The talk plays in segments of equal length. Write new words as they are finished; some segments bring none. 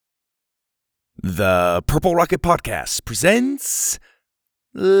The Purple Rocket Podcast presents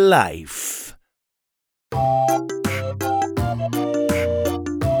Life.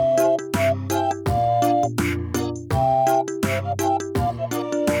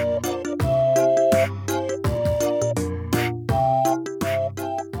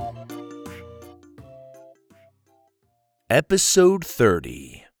 Episode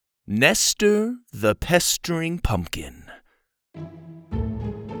 30, Nestor the Pestering Pumpkin.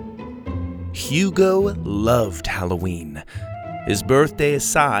 Hugo loved Halloween. His birthday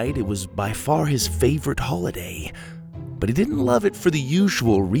aside, it was by far his favorite holiday. But he didn't love it for the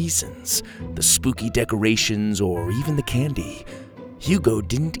usual reasons, the spooky decorations or even the candy. Hugo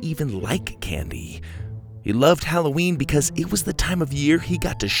didn't even like candy. He loved Halloween because it was the time of year he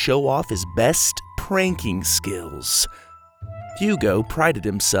got to show off his best pranking skills. Hugo prided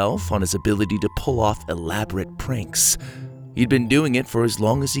himself on his ability to pull off elaborate pranks. He'd been doing it for as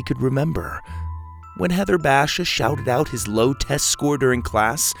long as he could remember. When Heather Basha shouted out his low test score during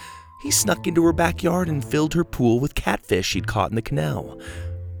class, he snuck into her backyard and filled her pool with catfish he'd caught in the canal.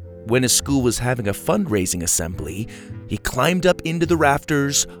 When his school was having a fundraising assembly, he climbed up into the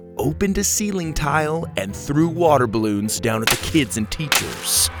rafters, opened a ceiling tile, and threw water balloons down at the kids and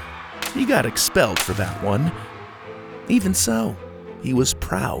teachers. He got expelled for that one. Even so, he was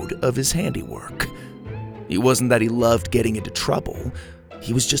proud of his handiwork. It wasn't that he loved getting into trouble.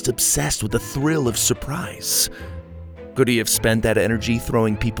 He was just obsessed with the thrill of surprise. Could he have spent that energy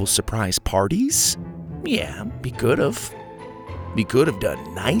throwing people surprise parties? Yeah, he could have. He could have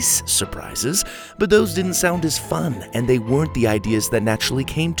done nice surprises, but those didn't sound as fun, and they weren't the ideas that naturally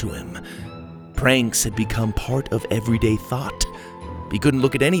came to him. Pranks had become part of everyday thought. He couldn't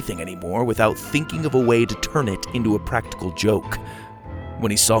look at anything anymore without thinking of a way to turn it into a practical joke. When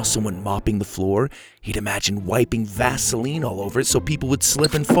he saw someone mopping the floor, he'd imagine wiping Vaseline all over it so people would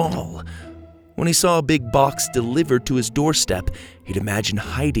slip and fall. When he saw a big box delivered to his doorstep, he'd imagine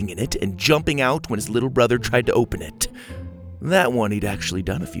hiding in it and jumping out when his little brother tried to open it. That one he'd actually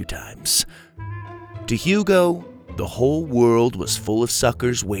done a few times. To Hugo, the whole world was full of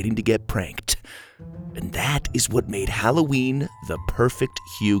suckers waiting to get pranked. And that is what made Halloween the perfect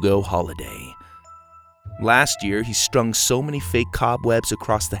Hugo holiday. Last year, he strung so many fake cobwebs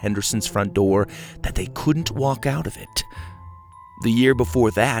across the Hendersons' front door that they couldn't walk out of it. The year before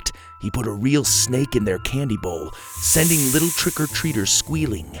that, he put a real snake in their candy bowl, sending little trick-or-treaters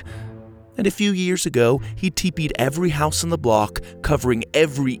squealing. And a few years ago, he TP'd every house on the block, covering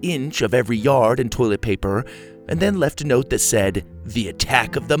every inch of every yard in toilet paper, and then left a note that said, "The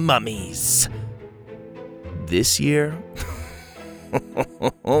Attack of the Mummies." This year...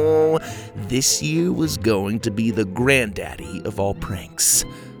 This year was going to be the granddaddy of all pranks.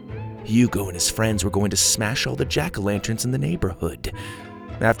 Hugo and his friends were going to smash all the jack-o'-lanterns in the neighborhood.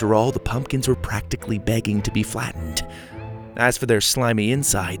 After all, the pumpkins were practically begging to be flattened. As for their slimy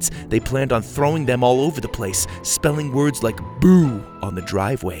insides, they planned on throwing them all over the place, spelling words like "boo" on the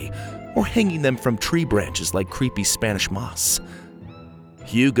driveway, or hanging them from tree branches like creepy Spanish moss.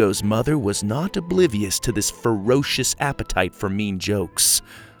 Hugo's mother was not oblivious to this ferocious appetite for mean jokes.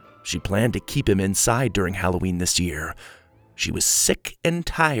 She planned to keep him inside during Halloween this year. She was sick and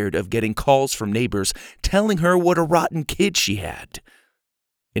tired of getting calls from neighbors telling her what a rotten kid she had.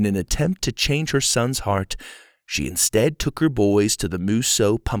 In an attempt to change her son's heart, she instead took her boys to the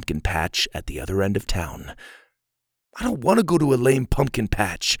Musso pumpkin patch at the other end of town. "I don't want to go to a lame pumpkin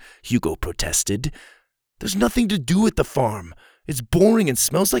patch," Hugo protested. "There's nothing to do at the farm. It's boring and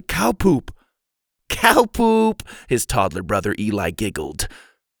smells like cow poop." "Cow poop," his toddler brother Eli giggled.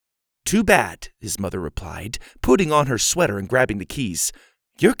 "Too bad," his mother replied, putting on her sweater and grabbing the keys.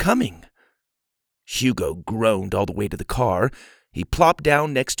 "You're coming." Hugo groaned all the way to the car. He plopped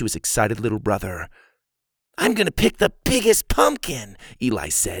down next to his excited little brother. "I'm going to pick the biggest pumpkin," Eli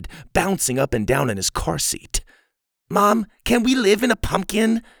said, bouncing up and down in his car seat. "Mom, can we live in a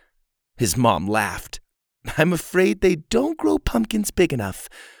pumpkin?" His mom laughed. "I'm afraid they don't grow pumpkins big enough,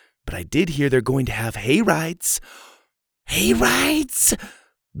 but I did hear they're going to have hay rides." "Hay rides?"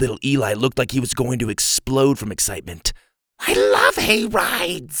 Little Eli looked like he was going to explode from excitement. "I love hay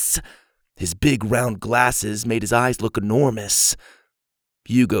rides!" His big round glasses made his eyes look enormous.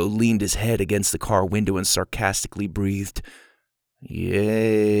 Hugo leaned his head against the car window and sarcastically breathed,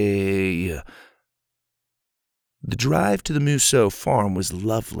 "Yay." The drive to the Musso farm was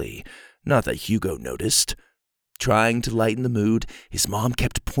lovely. Not that Hugo noticed. Trying to lighten the mood, his mom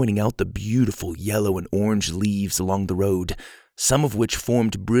kept pointing out the beautiful yellow and orange leaves along the road, some of which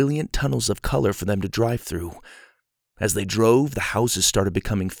formed brilliant tunnels of color for them to drive through. As they drove, the houses started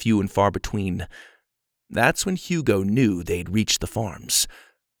becoming few and far between. That's when Hugo knew they'd reached the farms.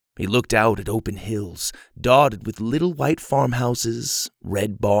 He looked out at open hills, dotted with little white farmhouses,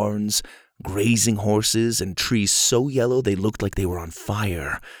 red barns, grazing horses, and trees so yellow they looked like they were on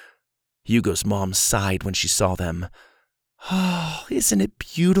fire. Hugo's mom sighed when she saw them. "Oh, isn't it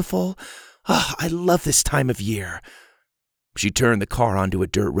beautiful? Oh, I love this time of year." She turned the car onto a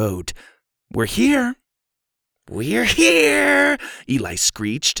dirt road. "We're here." "We're here," Eli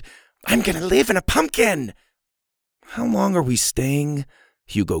screeched. "I'm gonna live in a pumpkin." "How long are we staying?"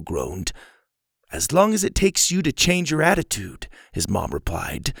 Hugo groaned. "As long as it takes you to change your attitude," his mom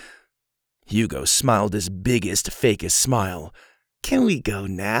replied. Hugo smiled his biggest, fakest smile. "Can we go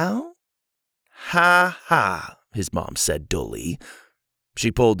now?" "Ha ha," his mom said dully.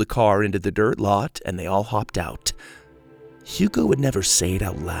 She pulled the car into the dirt lot, and they all hopped out. Hugo would never say it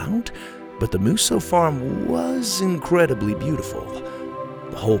out loud, but the Musso farm was incredibly beautiful.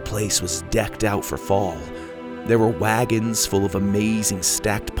 The whole place was decked out for fall. There were wagons full of amazing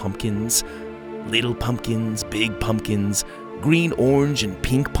stacked pumpkins, little pumpkins, big pumpkins, green, orange, and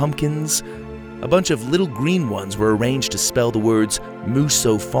pink pumpkins. A bunch of little green ones were arranged to spell the words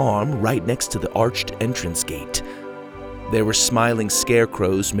Musso Farm right next to the arched entrance gate. There were smiling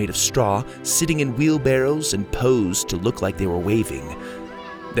scarecrows made of straw sitting in wheelbarrows and posed to look like they were waving.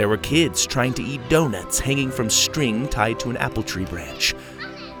 There were kids trying to eat donuts hanging from string tied to an apple tree branch.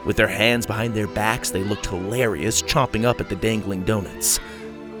 With their hands behind their backs, they looked hilarious, chomping up at the dangling donuts.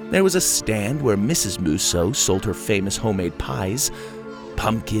 There was a stand where Mrs. Musso sold her famous homemade pies,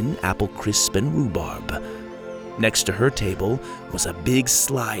 pumpkin, apple crisp, and rhubarb. Next to her table was a big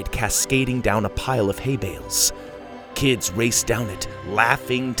slide cascading down a pile of hay bales. Kids raced down it,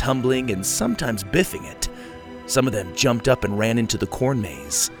 laughing, tumbling, and sometimes biffing it. Some of them jumped up and ran into the corn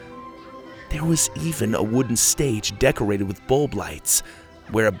maze. There was even a wooden stage decorated with bulb lights,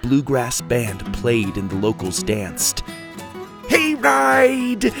 where a bluegrass band played and the locals danced.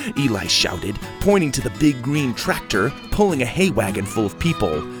 "Hayride!" Eli shouted, pointing to the big green tractor pulling a hay wagon full of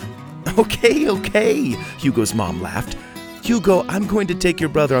people. Okay, Hugo's mom laughed. "Hugo, I'm going to take your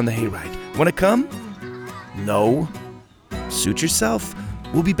brother on the hayride. Want to come?" "No." "Suit yourself.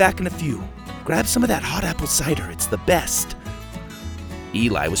 We'll be back in a few. Grab some of that hot apple cider. It's the best."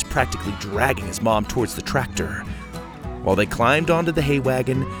 Eli was practically dragging his mom towards the tractor. While they climbed onto the hay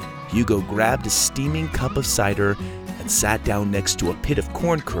wagon, Hugo grabbed a steaming cup of cider and sat down next to a pit of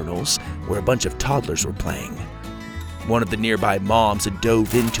corn kernels where a bunch of toddlers were playing. One of the nearby moms had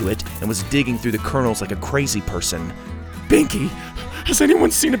dove into it and was digging through the kernels like a crazy person. "Binky! Has anyone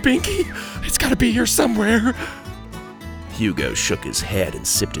seen a Binky? It's gotta be here somewhere." Hugo shook his head and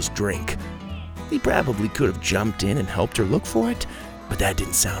sipped his drink. He probably could have jumped in and helped her look for it, but that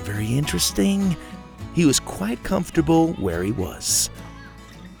didn't sound very interesting. He was quite comfortable where he was.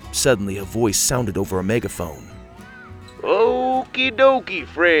 Suddenly, a voice sounded over a megaphone. Okie dokie,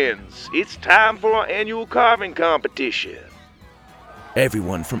 friends. It's time for our annual carving competition.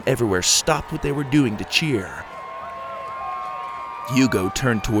 Everyone from everywhere stopped what they were doing to cheer. Hugo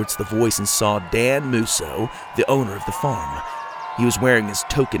turned towards the voice and saw Dan Musso, the owner of the farm. He was wearing his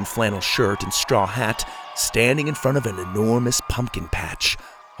token flannel shirt and straw hat, standing in front of an enormous pumpkin patch,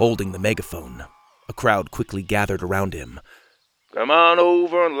 holding the megaphone. A crowd quickly gathered around him. "Come on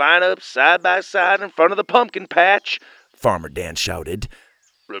over and line up side by side in front of the pumpkin patch," Farmer Dan shouted.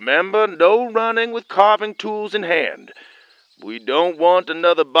 "Remember, no running with carving tools in hand. We don't want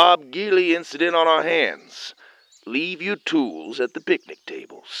another Bob Geely incident on our hands. Leave your tools at the picnic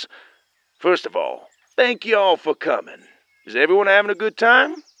tables. First of all, thank you all for coming. Is everyone having a good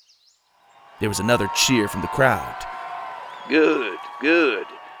time?" There was another cheer from the crowd. Good.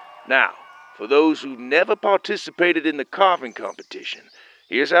 Now, for those who never participated in the carving competition,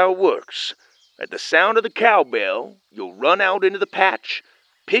 here's how it works. At the sound of the cowbell, you'll run out into the patch,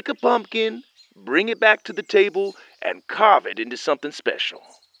 pick a pumpkin, bring it back to the table, and carve it into something special.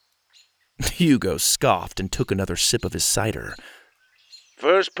 Hugo scoffed and took another sip of his cider.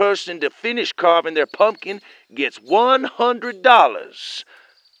 First person to finish carving their pumpkin gets $100.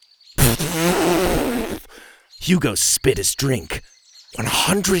 Hugo spit his drink.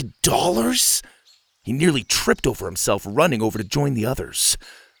 $100? He nearly tripped over himself running over to join the others.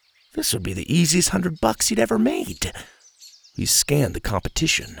 This would be the easiest $100 he'd ever made. He scanned the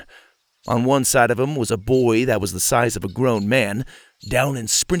competition. On one side of him was a boy that was the size of a grown man, down in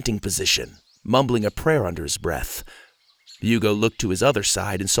sprinting position, mumbling a prayer under his breath. Hugo looked to his other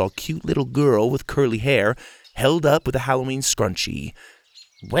side and saw a cute little girl with curly hair held up with a Halloween scrunchie.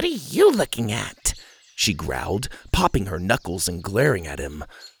 "What are you looking at?" she growled, popping her knuckles and glaring at him.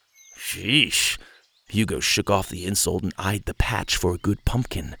 Sheesh. Hugo shook off the insult and eyed the patch for a good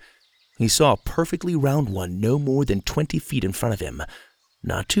pumpkin. He saw a perfectly round one no more than 20 feet in front of him.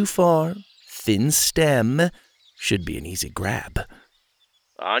 Not too far, thin stem, should be an easy grab.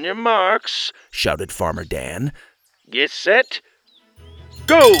 On your marks, shouted Farmer Dan. Get set,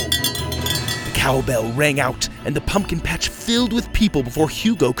 go! The cowbell rang out, and the pumpkin patch filled with people before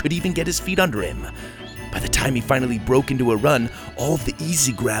Hugo could even get his feet under him. By the time he finally broke into a run, all of the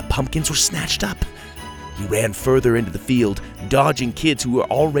easy grab pumpkins were snatched up. He ran further into the field, dodging kids who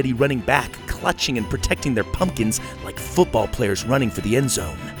were already running back, clutching and protecting their pumpkins like football players running for the end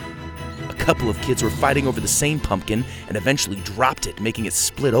zone. A couple of kids were fighting over the same pumpkin and eventually dropped it, making it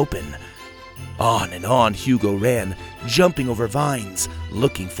split open. On and on Hugo ran, jumping over vines,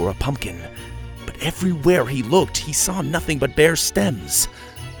 looking for a pumpkin. But everywhere he looked, he saw nothing but bare stems.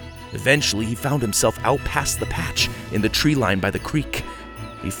 Eventually, he found himself out past the patch in the tree line by the creek.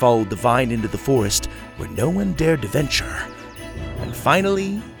 He followed the vine into the forest where no one dared to venture. And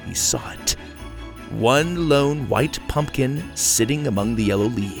finally, he saw it. One lone white pumpkin sitting among the yellow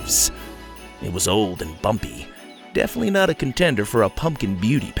leaves. It was old and bumpy, definitely not a contender for a pumpkin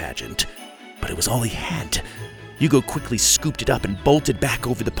beauty pageant, but it was all he had. Hugo quickly scooped it up and bolted back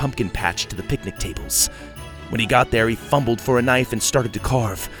over the pumpkin patch to the picnic tables. When he got there, he fumbled for a knife and started to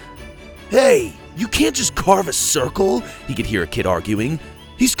carve. "Hey, you can't just carve a circle," he could hear a kid arguing.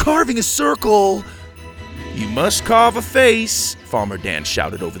 "He's carving a circle!" "You must carve a face," Farmer Dan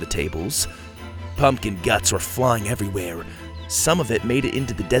shouted over the tables. Pumpkin guts were flying everywhere. Some of it made it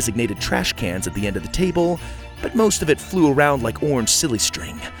into the designated trash cans at the end of the table, but most of it flew around like orange silly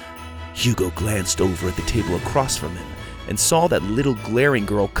string. Hugo glanced over at the table across from him and saw that little glaring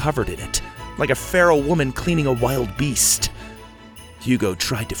girl covered in it, like a feral woman cleaning a wild beast. Hugo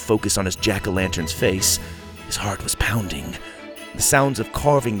tried to focus on his jack-o'-lantern's face. His heart was pounding. The sounds of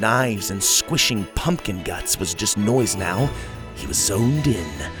carving knives and squishing pumpkin guts was just noise now. He was zoned in.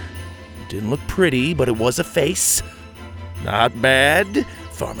 It didn't look pretty, but it was a face. "Not bad,"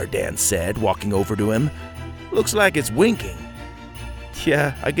 Farmer Dan said, walking over to him. "Looks like it's winking."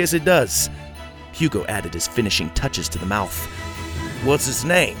 "Yeah, I guess it does." Hugo added his finishing touches to the mouth. "What's its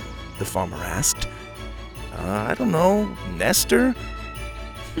name?" the farmer asked. "I don't know. Nestor?"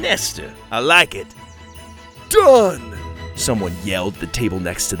 "Nestor. I like it." "Done!" someone yelled at the table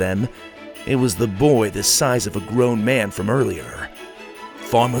next to them. It was the boy the size of a grown man from earlier.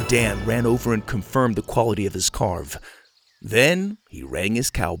 Farmer Dan ran over and confirmed the quality of his carve. Then he rang his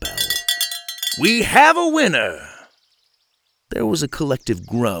cowbell. "We have a winner!" There was a collective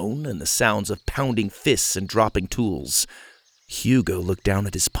groan and the sounds of pounding fists and dropping tools. Hugo looked down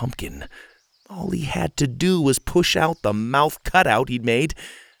at his pumpkin. All he had to do was push out the mouth cutout he'd made,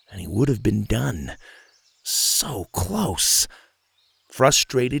 and he would have been done. So close.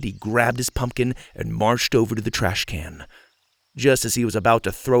 Frustrated, he grabbed his pumpkin and marched over to the trash can. Just as he was about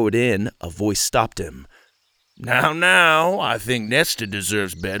to throw it in, a voice stopped him. Now, I think Nestor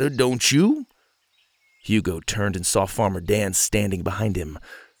deserves better, don't you?" Hugo turned and saw Farmer Dan standing behind him.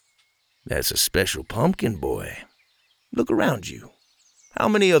 "That's a special pumpkin, boy. Look around you. How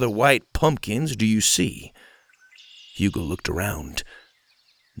many other white pumpkins do you see?" Hugo looked around.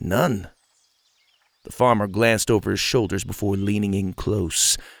 None. The farmer glanced over his shoulders before leaning in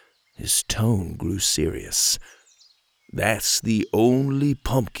close. His tone grew serious. "That's the only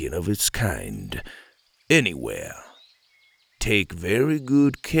pumpkin of its kind anywhere. Take very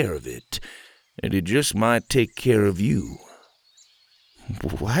good care of it, and it just might take care of you."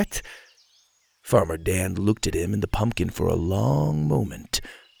 "What?" Farmer Dan looked at him and the pumpkin for a long moment.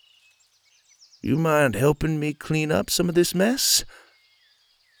 "You mind helping me clean up some of this mess?"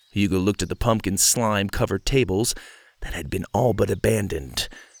 Hugo looked at the pumpkin slime-covered tables that had been all but abandoned.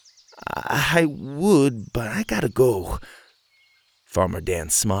 I would, but I gotta go." Farmer Dan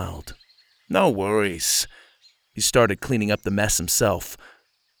smiled. "No worries." He started cleaning up the mess himself.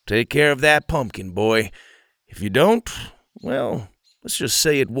 "Take care of that pumpkin, boy. If you don't, well, let's just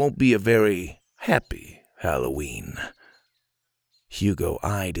say it won't be a very happy Halloween." Hugo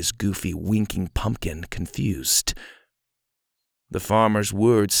eyed his goofy, winking pumpkin, confused. The farmer's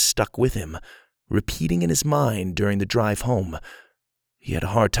words stuck with him, repeating in his mind during the drive home. He had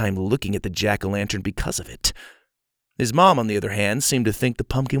a hard time looking at the jack-o'-lantern because of it. His mom, on the other hand, seemed to think the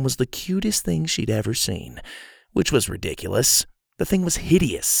pumpkin was the cutest thing she'd ever seen, which was ridiculous. The thing was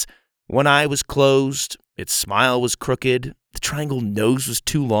hideous. One eye was closed, its smile was crooked, the triangle nose was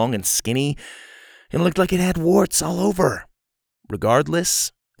too long and skinny, and looked like it had warts all over.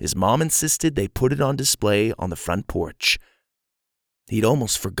 Regardless, his mom insisted they put it on display on the front porch. He'd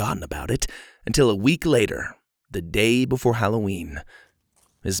almost forgotten about it until a week later, the day before Halloween.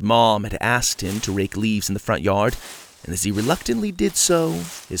 His mom had asked him to rake leaves in the front yard, and as he reluctantly did so,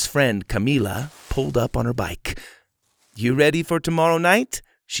 his friend Camila pulled up on her bike. You ready for tomorrow night?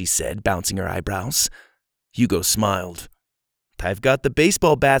 She said, bouncing her eyebrows. Hugo smiled. I've got the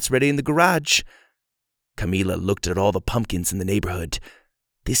baseball bats ready in the garage. Camila looked at all the pumpkins in the neighborhood.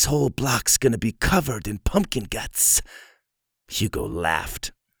 This whole block's gonna be covered in pumpkin guts. Hugo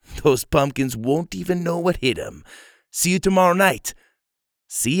laughed. Those pumpkins won't even know what hit 'em. See you tomorrow night.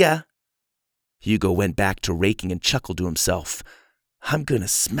 See ya. Hugo went back to raking and chuckled to himself. I'm gonna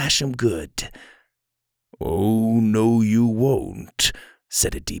smash 'em good. Oh, no you won't,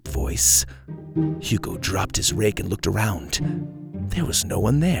 said a deep voice. Hugo dropped his rake and looked around. There was no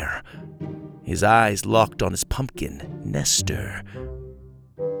one there. His eyes locked on his pumpkin, Nestor.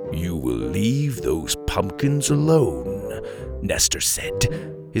 You will leave those pumpkins alone, Nestor said.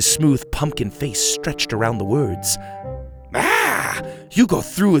 His smooth pumpkin face stretched around the words. Ah! Hugo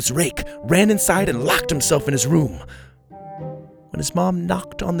threw his rake, ran inside, and locked himself in his room. When his mom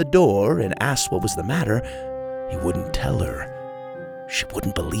knocked on the door and asked what was the matter, he wouldn't tell her. She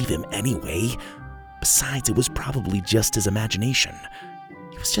wouldn't believe him anyway. Besides, it was probably just his imagination.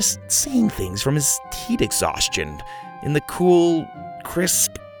 He was just saying things from his heat exhaustion in the cool,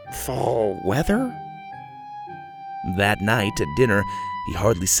 crisp fall weather. That night at dinner, he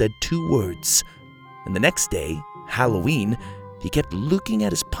hardly said 2 words. And the next day, Halloween, he kept looking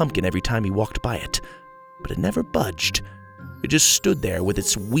at his pumpkin every time he walked by it, but it never budged. It just stood there with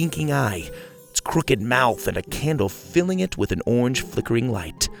its winking eye, its crooked mouth, and a candle filling it with an orange flickering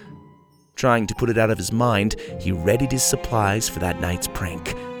light. Trying to put it out of his mind, he readied his supplies for that night's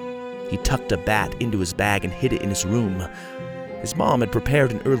prank. He tucked a bat into his bag and hid it in his room. His mom had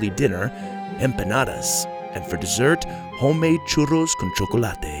prepared an early dinner, empanadas, and for dessert, homemade churros con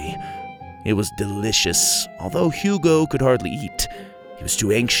chocolate. It was delicious, although Hugo could hardly eat. He was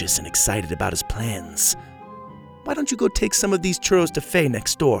too anxious and excited about his plans. Why don't you go take some of these churros to Faye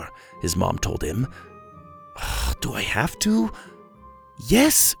next door? His mom told him. Do I have to?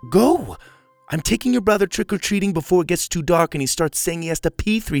 Yes, go. I'm taking your brother trick-or-treating before it gets too dark and he starts saying he has to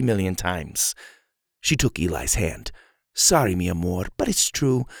pee 3 million times. She took Eli's hand. Sorry, mi amor, but it's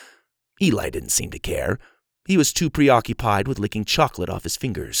true. Eli didn't seem to care. He was too preoccupied with licking chocolate off his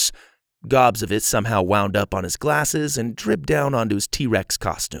fingers. Gobs of it somehow wound up on his glasses and dripped down onto his T-Rex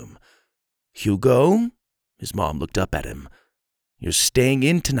costume. Hugo? His mom looked up at him. You're staying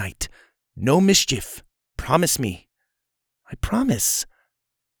in tonight. No mischief. Promise me. I promise.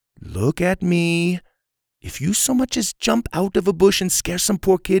 Look at me. If you so much as jump out of a bush and scare some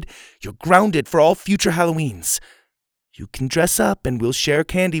poor kid, you're grounded for all future Halloweens. You can dress up and we'll share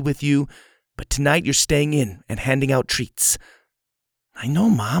candy with you, but tonight you're staying in and handing out treats. I know,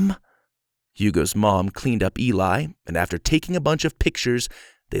 Mom. Hugo's mom cleaned up Eli, and after taking a bunch of pictures,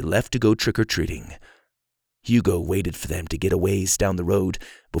 they left to go trick-or-treating. Hugo waited for them to get a ways down the road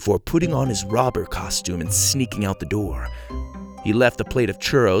before putting on his robber costume and sneaking out the door. He left a plate of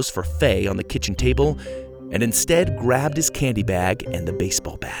churros for Faye on the kitchen table and instead grabbed his candy bag and the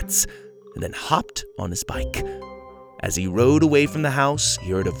baseball bats, and then hopped on his bike. As he rode away from the house,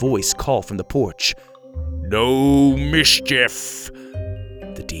 he heard a voice call from the porch. No mischief!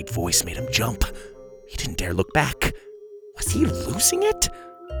 The deep voice made him jump. He didn't dare look back. Was he losing it?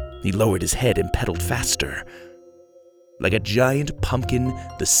 He lowered his head and pedaled faster. Like a giant pumpkin,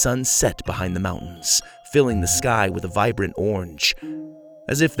 the sun set behind the mountains, filling the sky with a vibrant orange.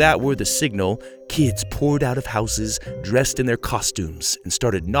 As if that were the signal, kids poured out of houses, dressed in their costumes, and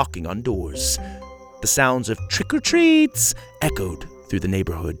started knocking on doors. The sounds of trick-or-treats echoed through the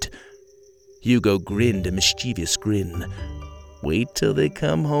neighborhood. Hugo grinned a mischievous grin. Wait till they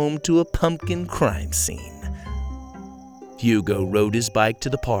come home to a pumpkin crime scene. Hugo rode his bike to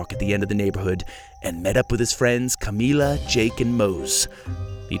the park at the end of the neighborhood and met up with his friends Camila, Jake, and Mose.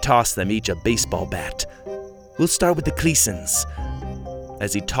 He tossed them each a baseball bat. We'll start with the Cleasons.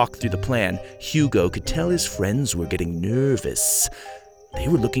 As he talked through the plan, Hugo could tell his friends were getting nervous. They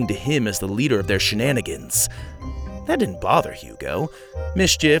were looking to him as the leader of their shenanigans. That didn't bother Hugo.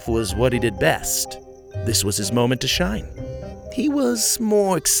 Mischief was what he did best. This was his moment to shine. He was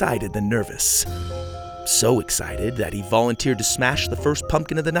more excited than nervous. So excited that he volunteered to smash the first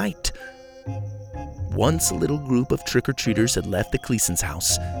pumpkin of the night. Once a little group of trick-or-treaters had left the Cleasons'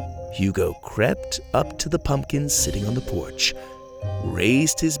 house, Hugo crept up to the pumpkins sitting on the porch,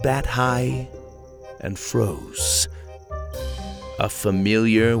 raised his bat high, and froze. A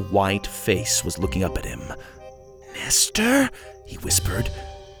familiar white face was looking up at him. Nestor? He whispered.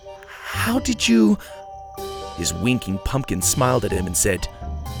 How did you... His winking pumpkin smiled at him and said,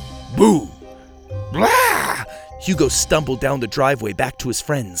 Boo! Blah! Hugo stumbled down the driveway back to his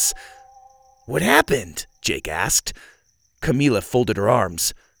friends. What happened? Jake asked. Camila folded her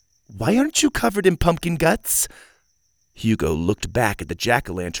arms. Why aren't you covered in pumpkin guts? Hugo looked back at the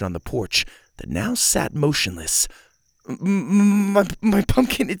jack-o'-lantern on the porch that now sat motionless. My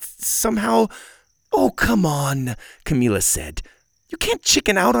pumpkin, it's somehow... Oh, come on, Camila said. You can't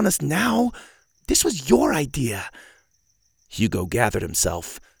chicken out on us now. This was your idea. Hugo gathered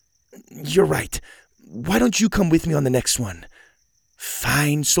himself. You're right. Why don't you come with me on the next one?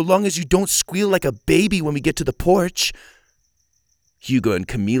 Fine, so long as you don't squeal like a baby when we get to the porch. Hugo and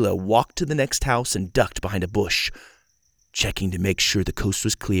Camila walked to the next house and ducked behind a bush. Checking to make sure the coast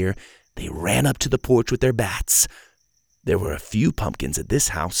was clear, they ran up to the porch with their bats. There were a few pumpkins at this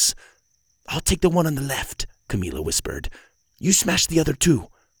house. I'll take the one on the left, Camila whispered. You smash the other two.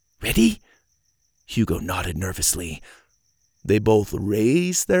 Ready? Hugo nodded nervously. They both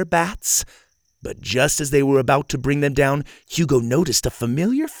raised their bats, but just as they were about to bring them down, Hugo noticed a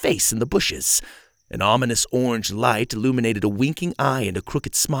familiar face in the bushes. An ominous orange light illuminated a winking eye and a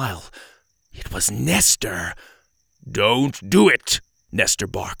crooked smile. It was Nestor. Don't do it, Nestor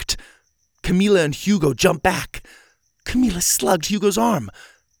barked. Camila and Hugo jumped back. Camila slugged Hugo's arm.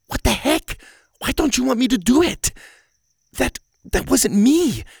 What the heck? Why don't you want me to do it? That wasn't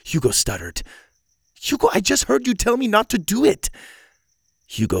me, Hugo stuttered. Hugo, I just heard you tell me not to do it.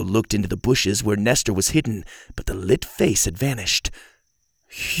 Hugo looked into the bushes where Nestor was hidden, but the lit face had vanished.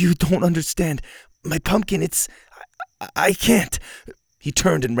 You don't understand. My pumpkin, I can't. He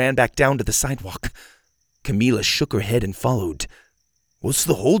turned and ran back down to the sidewalk. Camila shook her head and followed. What's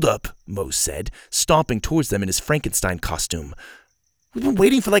the holdup? Mose said, stomping towards them in his Frankenstein costume. We've been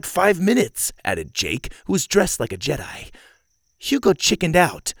waiting for like 5 minutes, added Jake, who was dressed like a Jedi. Hugo chickened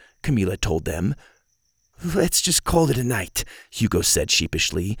out, Camila told them. Let's just call it a night, Hugo said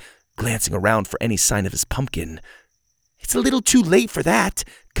sheepishly, glancing around for any sign of his pumpkin. It's a little too late for that,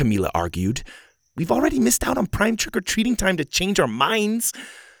 Camila argued. We've already missed out on prime trick-or-treating time to change our minds.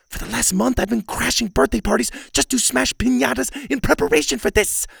 For the last month, I've been crashing birthday parties just to smash piñatas in preparation for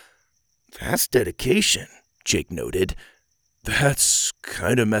this. That's dedication, Jake noted. That's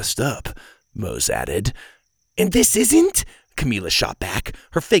kind of messed up, Mose added. And this isn't? Camila shot back,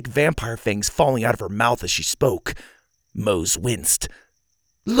 her fake vampire fangs falling out of her mouth as she spoke. Mose winced.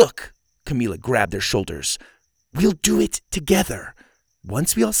 Look, Camila grabbed their shoulders. We'll do it together.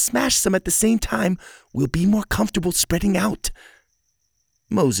 Once we all smash some at the same time, we'll be more comfortable spreading out.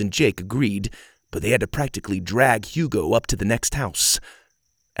 Mose and Jake agreed, but they had to practically drag Hugo up to the next house.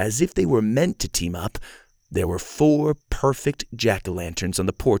 As if they were meant to team up, there were 4 perfect jack-o'-lanterns on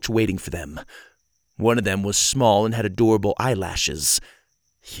the porch waiting for them. One of them was small and had adorable eyelashes.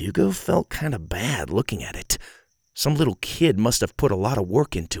 Hugo felt kind of bad looking at it. Some little kid must have put a lot of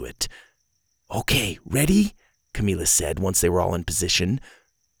work into it. Okay, ready? Camila said once they were all in position.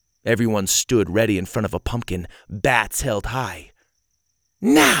 Everyone stood ready in front of a pumpkin, bats held high.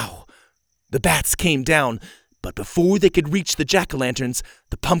 Now! The bats came down, but before they could reach the jack-o'-lanterns,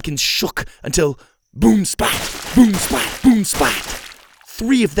 the pumpkins shook until boom splat, boom splat, boom splat.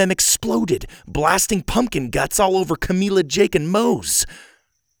 3 of them exploded, blasting pumpkin guts all over Camila, Jake, and Mose.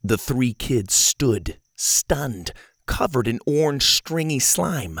 The 3 kids stood, stunned, covered in orange stringy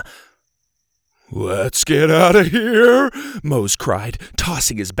slime. Let's get out of here, Mose cried,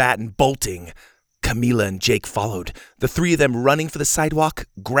 tossing his bat and bolting. Camila and Jake followed, the 3 of them running for the sidewalk,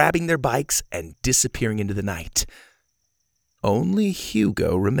 grabbing their bikes, and disappearing into the night. Only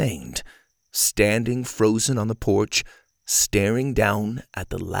Hugo remained, standing frozen on the porch, staring down at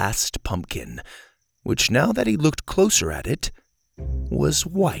the last pumpkin, which now that he looked closer at it, was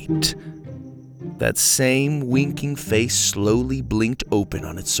white. That same winking face slowly blinked open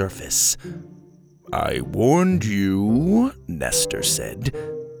on its surface. I warned you, Nestor said,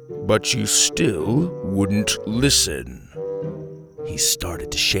 but you still wouldn't listen. He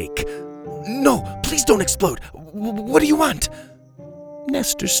started to shake. No, please don't explode. What do you want?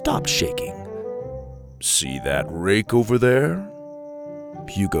 Nestor stopped shaking. See that rake over there?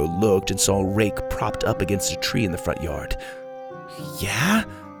 Hugo looked and saw a rake propped up against a tree in the front yard. Yeah?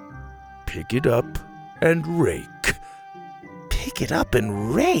 Pick it up and rake. Pick it up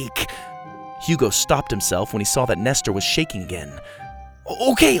and rake? Hugo stopped himself when he saw that Nestor was shaking again.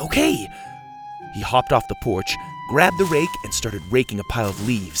 Okay. He hopped off the porch, grabbed the rake, and started raking a pile of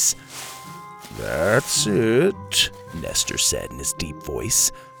leaves. That's it, Nestor said in his deep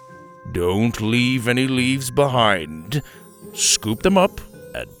voice. Don't leave any leaves behind. Scoop them up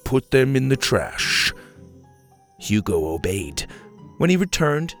and put them in the trash. Hugo obeyed. When he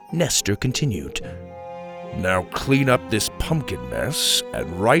returned, Nestor continued. Now clean up this pumpkin mess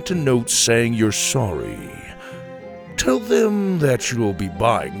and write a note saying you're sorry. Tell them that you'll be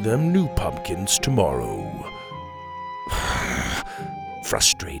buying them new pumpkins tomorrow.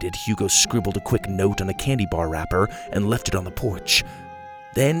 Frustrated, Hugo scribbled a quick note on a candy bar wrapper and left it on the porch.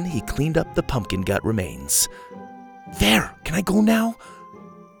 Then he cleaned up the pumpkin gut remains. "There, can I go now?"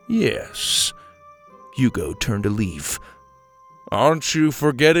 "Yes." Hugo turned to leave. "Aren't you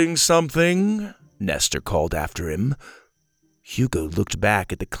forgetting something?" Nestor called after him. Hugo looked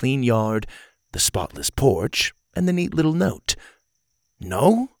back at the clean yard, the spotless porch, and the neat little note.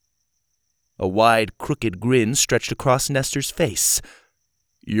 "No?" A wide, crooked grin stretched across Nestor's face.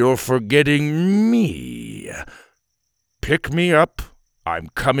 "You're forgetting me. Pick me up. I'm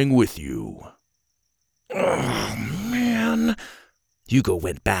coming with you." "Oh, man." Hugo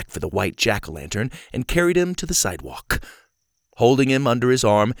went back for the white jack-o'-lantern and carried him to the sidewalk. Holding him under his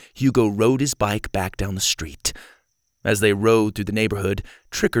arm, Hugo rode his bike back down the street. As they rode through the neighborhood,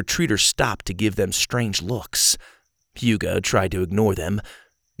 trick-or-treaters stopped to give them strange looks. Hugo tried to ignore them.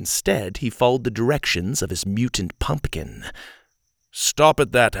 Instead, he followed the directions of his mutant pumpkin. "Stop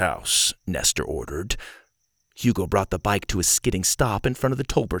at that house," Nestor ordered. Hugo brought the bike to a skidding stop in front of the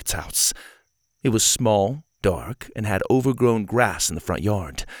Tolbert's house. It was small, dark, and had overgrown grass in the front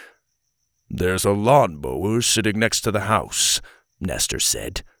yard. "There's a lawnmower sitting next to the house," Nestor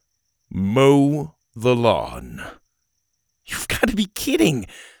said. "Mow the lawn." "You've got to be kidding."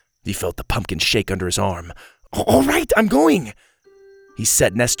 He felt the pumpkin shake under his arm. "All right, I'm going." He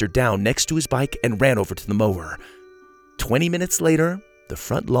set Nestor down next to his bike and ran over to the mower. 20 minutes later, the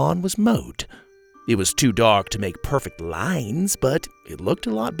front lawn was mowed. It was too dark to make perfect lines, but it looked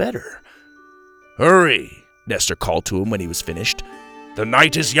a lot better. "Hurry," Nestor called to him when he was finished. "The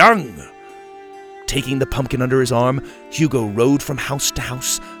night is young." Taking the pumpkin under his arm, Hugo rode from house to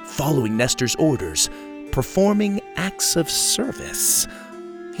house, following Nestor's orders, performing acts of service.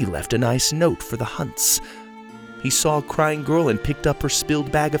 He left a nice note for the Hunts. He saw a crying girl and picked up her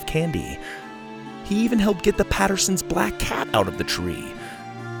spilled bag of candy. He even helped get the Pattersons' black cat out of the tree.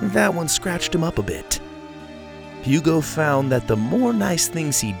 That one scratched him up a bit. Hugo found that the more nice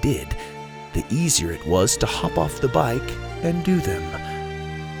things he did, the easier it was to hop off the bike and do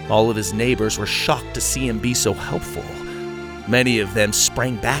them. All of his neighbors were shocked to see him be so helpful. Many of them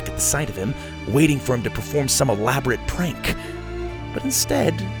sprang back at the sight of him, waiting for him to perform some elaborate prank. But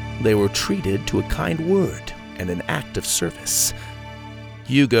instead, they were treated to a kind word and an act of service.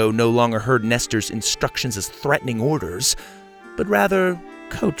 Hugo no longer heard Nestor's instructions as threatening orders, but rather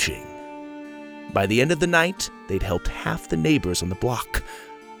coaching. By the end of the night, they'd helped half the neighbors on the block.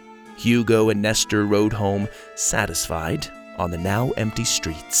 Hugo and Nestor rode home, satisfied, on the now empty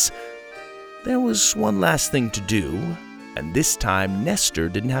streets. There was one last thing to do, and this time Nestor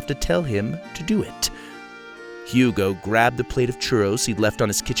didn't have to tell him to do it. Hugo grabbed the plate of churros he'd left on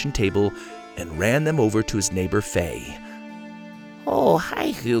his kitchen table and ran them over to his neighbor Faye. "Oh, hi,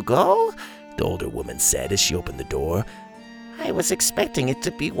 Hugo," the older woman said as she opened the door. "I was expecting it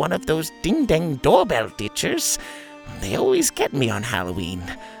to be one of those ding-dang doorbell ditchers. They always get me on Halloween."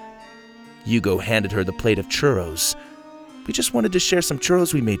 Hugo handed her the plate of churros. "We just wanted to share some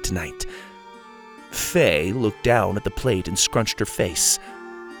churros we made tonight." Faye looked down at the plate and scrunched her face.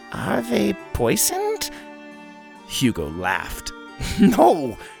 "Are they poisoned?" Hugo laughed.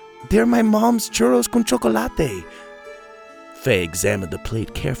 "No, they're my mom's churros con chocolate." Faye examined the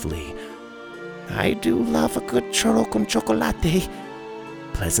plate carefully. "I do love a good churro con chocolate."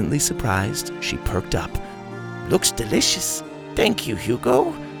 Pleasantly surprised, she perked up. "Looks delicious. Thank you,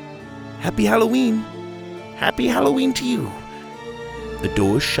 Hugo." "Happy Halloween." "Happy Halloween to you." The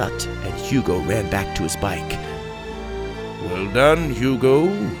door shut, and Hugo ran back to his bike. "Well done, Hugo,"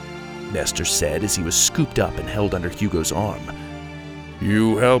 Nestor said as he was scooped up and held under Hugo's arm.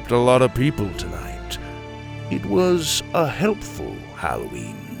 "You helped a lot of people tonight. It was a helpful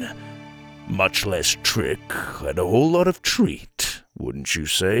Halloween. Much less trick and a whole lot of treat, wouldn't you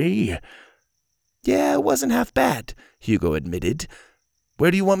say?" "Yeah, it wasn't half bad," Hugo admitted.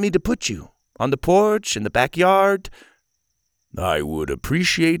 "Where do you want me to put you? On the porch? In the backyard?" "I would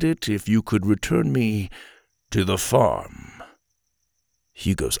appreciate it if you could return me to the farm."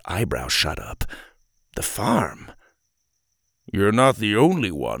 Hugo's eyebrows shot up. "The farm?" "You're not the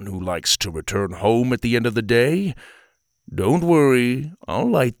only one who likes to return home at the end of the day. Don't worry, I'll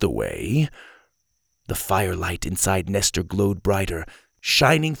light the way." The firelight inside Nestor glowed brighter,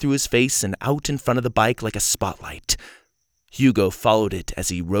 shining through his face and out in front of the bike like a spotlight. Hugo followed it as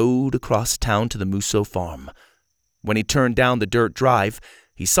he rode across town to the Musso farm. When he turned down the dirt drive,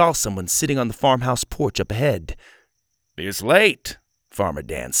 he saw someone sitting on the farmhouse porch up ahead. "It's late," Farmer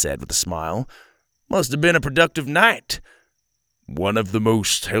Dan said with a smile. "Must have been a productive night." "One of the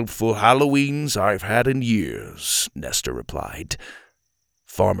most helpful Halloweens I've had in years," Nestor replied.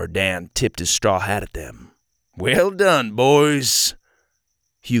 Farmer Dan tipped his straw hat at them. "Well done, boys."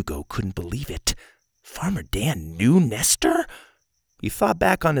 Hugo couldn't believe it. Farmer Dan knew Nestor? He thought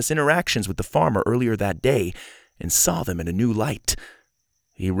back on his interactions with the farmer earlier that day and saw them in a new light.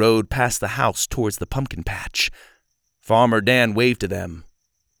 He rode past the house towards the pumpkin patch. Farmer Dan waved to them.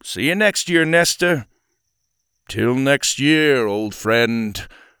 "See you next year, Nestor." "Till next year, old friend."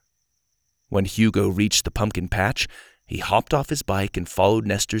 When Hugo reached the pumpkin patch, he hopped off his bike and followed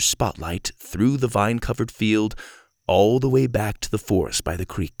Nestor's spotlight through the vine-covered field all the way back to the forest by the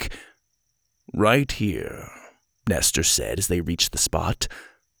creek. "Right here," Nestor said as they reached the spot.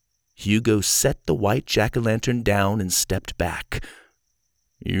 Hugo set the white jack-o'-lantern down and stepped back.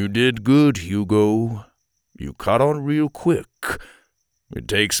 "You did good, Hugo. You caught on real quick. It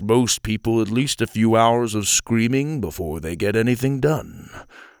takes most people at least a few hours of screaming before they get anything done."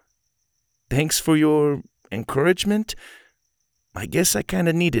 "Thanks for your encouragement. I guess I kind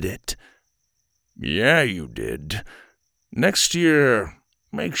of needed it." "Yeah, you did. Next year,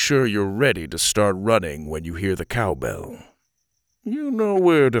 make sure you're ready to start running when you hear the cowbell. You know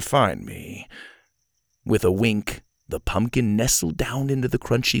where to find me." With a wink, the pumpkin nestled down into the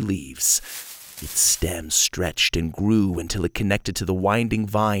crunchy leaves. Its stem stretched and grew until it connected to the winding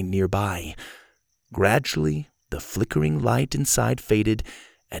vine nearby. Gradually, the flickering light inside faded,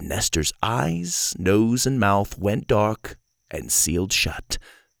 and Nestor's eyes, nose, and mouth went dark and sealed shut.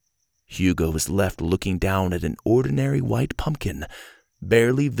 Hugo was left looking down at an ordinary white pumpkin,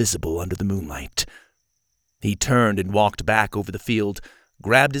 barely visible under the moonlight. He turned and walked back over the field,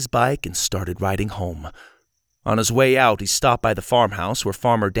 grabbed his bike, and started riding home. On his way out, he stopped by the farmhouse where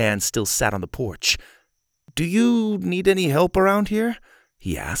Farmer Dan still sat on the porch. "Do you need any help around here?"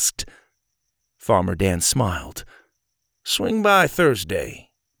 he asked. Farmer Dan smiled. "Swing by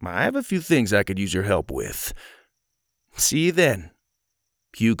Thursday. I have a few things I could use your help with." "See you then."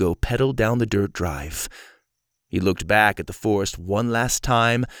 Hugo pedaled down the dirt drive. He looked back at the forest one last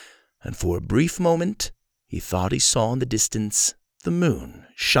time, and for a brief moment, he thought he saw in the distance the moon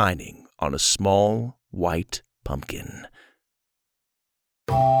shining on a small white pumpkin.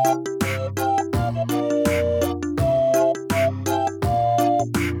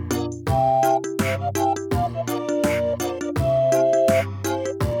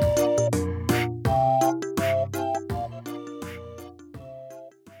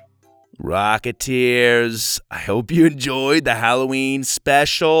 Rocketeers, I hope you enjoyed the Halloween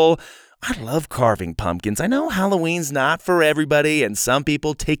special. I love carving pumpkins. I know Halloween's not for everybody, and some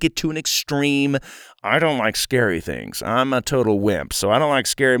people take it to an extreme. I don't like scary things. I'm a total wimp, so I don't like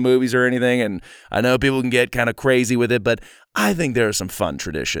scary movies or anything, and I know people can get kind of crazy with it, but I think there are some fun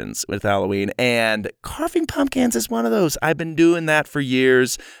traditions with Halloween, and carving pumpkins is one of those. I've been doing that for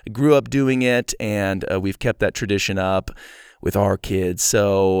years. I grew up doing it, and we've kept that tradition up with our kids.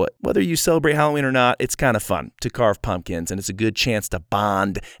 So whether you celebrate Halloween or not, it's kind of fun to carve pumpkins, and it's a good chance to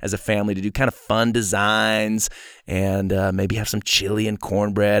bond as a family, to do kind of fun designs, and maybe have some chili and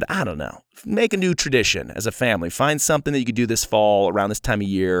cornbread. I don't know. Make a new tradition as a family. Find something that you can do this fall around this time of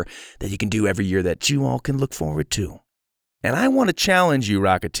year that you can do every year that you all can look forward to. And I want to challenge you,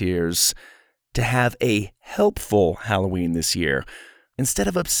 Rocketeers, to have a helpful Halloween this year. Instead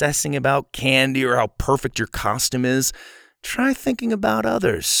of obsessing about candy or how perfect your costume is, try thinking about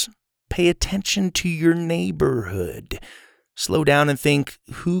others. Pay attention to your neighborhood. Slow down and think,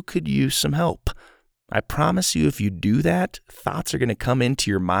 who could use some help? I promise you, if you do that, thoughts are going to come into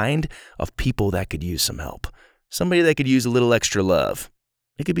your mind of people that could use some help. Somebody that could use a little extra love.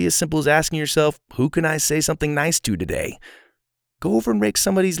 It could be as simple as asking yourself, who can I say something nice to today? Go over and rake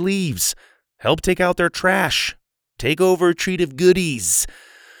somebody's leaves. Help take out their trash. Take over a treat of goodies.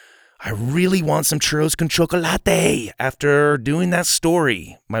 I really want some churros con chocolate after doing that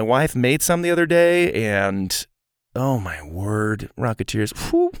story. My wife made some the other day, and oh my word, Rocketeers,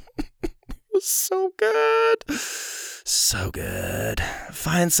 whew, it was so good. So good.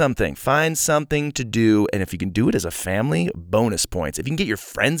 Find something to do, and if you can do it as a family, bonus points. If you can get your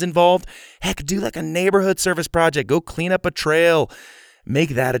friends involved, heck, do like a neighborhood service project. Go clean up a trail. Make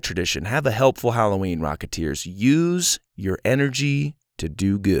that a tradition. Have a helpful Halloween, Rocketeers. Use your energy to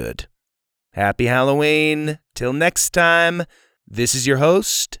do good. Happy Halloween. Till next time, this is your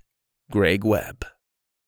host, Greg Webb.